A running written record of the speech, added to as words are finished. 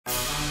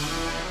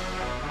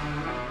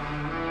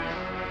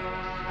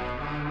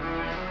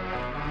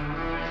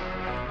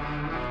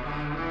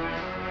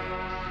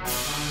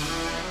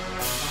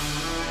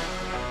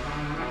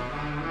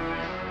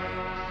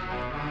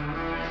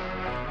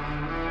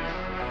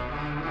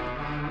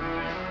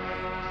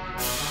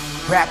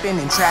rapping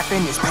and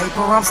trapping, this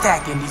paper I'm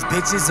stacking. These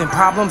bitches and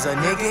problems a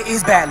nigga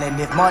is battling.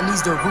 If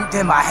money's the root,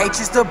 then my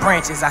hatred's the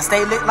branches. I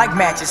stay lit like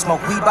matches,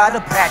 smoke weed by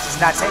the patches,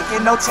 not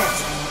taking no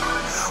chances.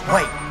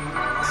 Wait,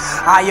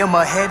 I am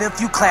ahead of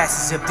few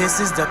classes. If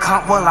this is the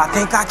comp, well I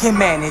think I can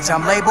manage.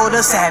 I'm labeled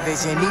a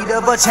savage, in need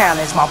of a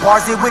challenge. My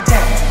bars it with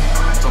damage.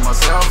 Told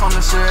myself I'm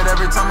the shit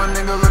every time a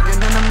nigga looking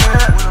in the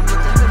mirror. When I'm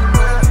looking in the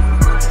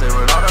mirror, stay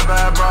with all the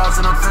bad bras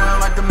and I'm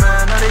feeling like the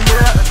man of the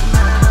year.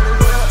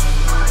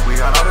 We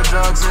got all the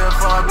drugs here,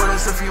 fuck with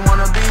us if you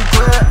wanna be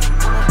clear.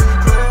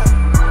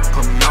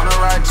 Put me on the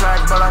right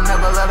track, but I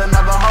never let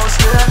another hoe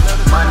steer.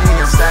 Money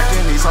I'm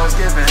stacking, these hoes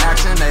giving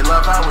action. They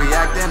love how we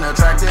acting,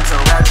 attracted to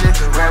ratchet.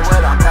 Rare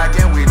what I'm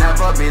packing, we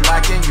never be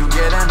lacking. You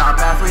get in our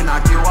path, we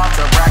knock you off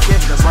the bracket.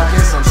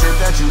 Smoking some shit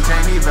that you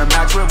can't even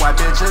match with. Why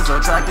bitches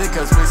attracted,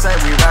 cause we say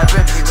we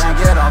rapping. She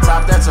get on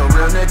top, that's a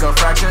real nigga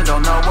fraction.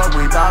 Don't know what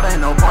we thought, ain't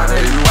no point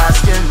in you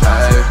asking.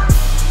 Hey.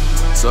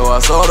 So I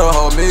sold the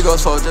whole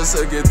Migos for just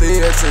to get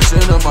the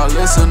attention of my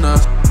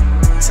listeners.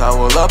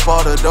 Towel up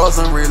all the doors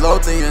and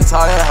reload the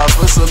entire house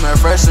with some air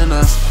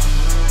fresheners.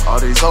 All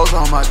these hoes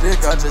on my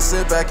dick, I just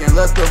sit back and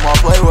let them all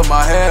play with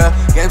my hair.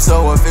 Game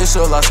so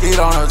official, I skeet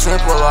on her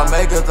temple. I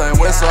make a thing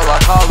whistle, I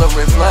call it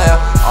with flair.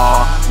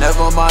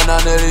 Never mind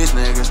none of these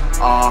niggas.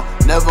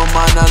 Never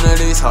mind none of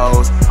these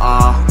hoes.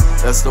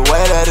 That's the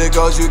way that it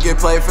goes. You get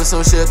played for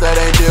some shit that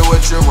ain't deal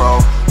with your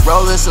role.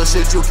 Rollin' some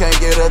shit you can't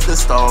get at the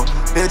store.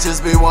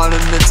 Bitches be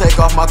wanting to take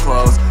off my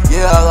clothes.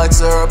 Yeah, I like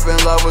syrup, in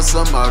love with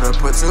some murder.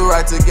 Put two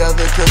right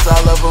together cause I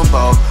love them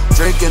both.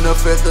 Drinking a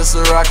fifth of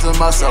Ciroc to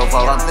myself.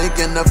 All I'm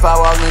thinking of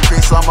how I'll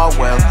increase on my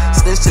wealth.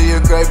 Snitch to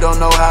your grave, don't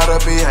know how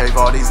to behave.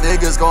 All these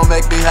niggas gon'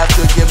 make me have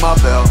to get my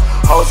belt.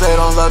 Hoes, they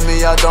don't love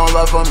me, I don't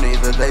love them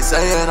neither. They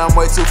sayin' I'm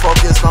way too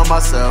focused on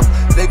myself.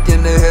 Thick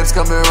in the hips,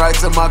 coming right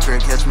to my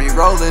crib. Catch me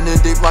rolling in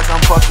deep like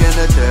I'm fucking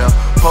Adele.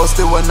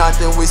 Posted with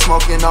nothing, we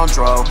smoking on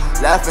dro.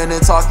 Laughing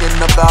and talking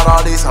about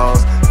all these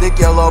hoes. Thick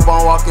yellow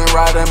bone walking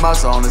right in my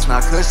zone. It's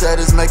not kush that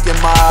is making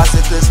my eyes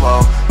hit this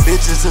low.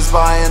 Bitches is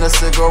buying a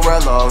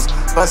cigarette lows.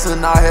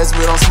 Busting our heads,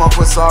 we don't smoke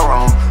with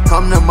sorrow.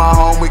 Come to my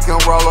home, we can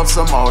roll up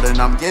some more. And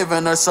I'm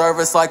giving her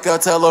service like a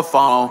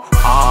telephone.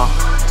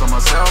 Told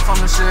myself I'm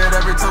the shit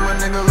every time a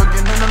nigga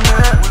looking in the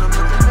mirror. When I'm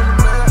looking in the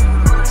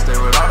mirror, stay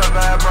with all the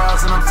bad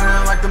bras and I'm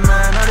feeling like the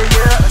man of the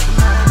year.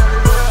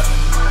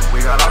 We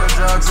got all the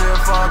drugs here,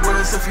 fuck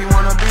with us if you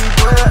wanna be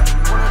clear.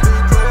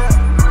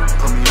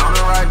 Put me on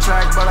the right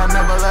track, but I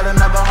never let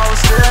another hoe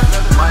steer.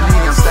 Money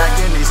I'm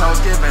stacking, these hoes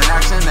giving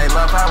action. They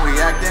love how we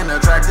acting,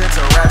 attracted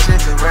to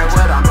ratchet. Rare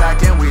what I'm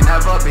packing, we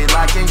never be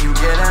lacking. You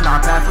get in our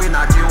path, we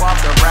knock you off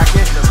the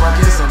bracket.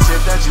 Smoking some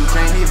shit that you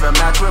can't even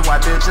match with. Why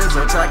bitches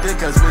attracted,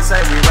 cause we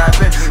say we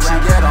rapping. She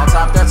get on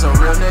top, that's a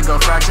real nigga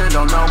fraction.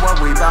 Don't know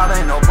what we thought,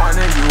 ain't no point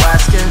in you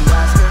asking.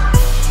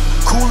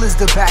 Cool as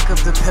the back of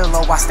the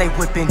pillow, I stay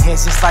whipping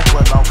heads just like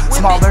Willow.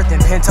 Smaller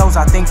than Pintos,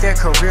 I think their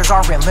careers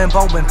are in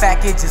limbo. In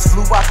fact, it just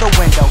flew out the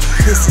window.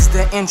 This is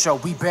the intro,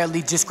 we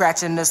barely just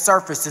scratching the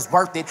surface. It's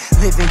worth it,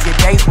 living your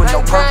days with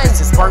no purpose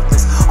is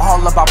worthless.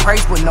 All about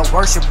praise with no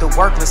worship, the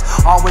workless.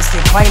 Always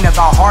complain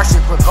about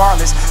hardship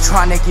regardless.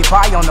 Trying to get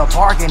by on a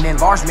bargain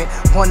enlargement.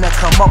 Wanna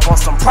come up on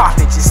some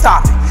profit, just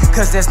stop it.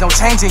 Cause there's no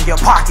change in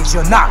your pockets,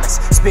 you're knowledge.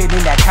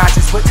 Spitting that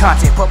conscience with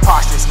content,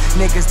 preposterous.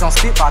 Niggas don't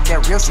spit about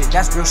that real shit,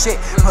 that's real shit.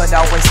 But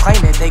always claim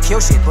that they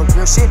kill shit, but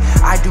real shit,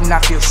 I do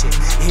not feel shit.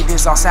 It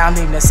is all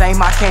sounding the same,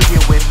 I can't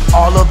deal with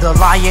all of the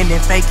lying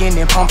and faking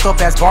and pumped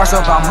up as bars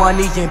about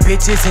money and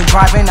bitches and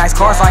driving nice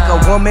cars like a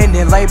woman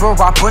in labor.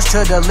 I push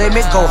to the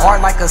limit, go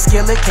hard like a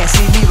skillet, can't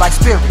see me like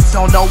spirits.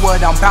 Don't know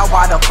what I'm about,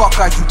 why the fuck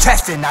are you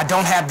testing? I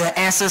don't have the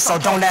answers, so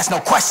don't ask no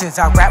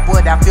questions. I rap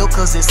what I feel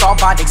cause it's all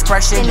about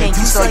expression, and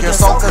you sell your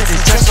soul cause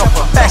it's just your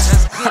profession.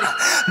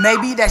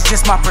 Maybe that's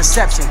just my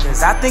perception,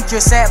 cause I think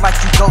you're sad like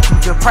you go through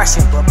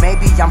depression. But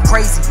maybe I'm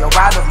crazy or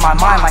out of my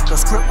mind like a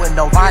script with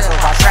no lines, or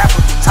I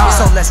travel through time.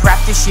 So let's wrap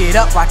this shit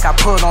up like I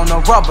put on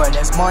a rubber.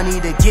 There's money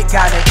to get,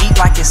 gotta eat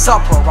like it's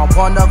supper. I'm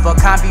one of a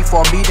kind,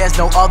 before me there's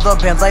no other.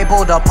 Been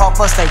labeled a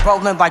puffer, stay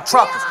rolling like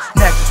truckers.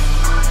 Next.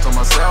 Told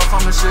myself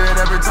I'm the shit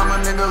every time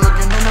a nigga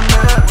looking in the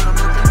mirror. When I'm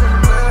looking in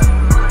the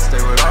mirror,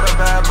 stay with all the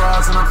bad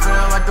bras and I'm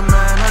feeling like the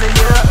man of the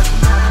year.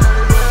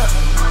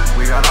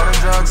 We got all the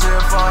drugs here,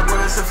 fuck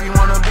with us if you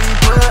wanna be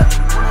clear.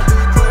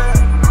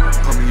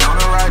 Put me on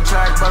the right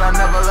track, but I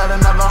never let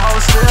another hoe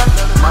steer.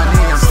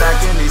 Money I'm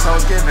stacking, these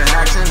hoes giving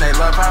action. They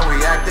love how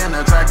we acting,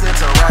 attracted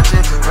to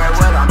ratchet. Rare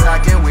what I'm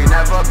packing, we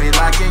never be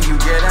lacking. You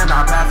get in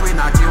our path, we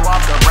knock you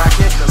off the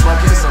bracket.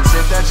 Smoking some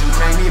shit that you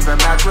can't even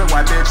match with.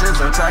 Why bitches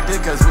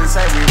attracted, cause we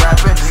say we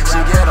rapping. She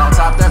get on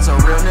top, that's a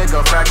real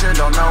nigga fraction.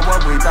 Don't know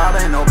what we thought,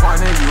 ain't no point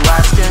in you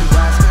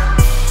asking.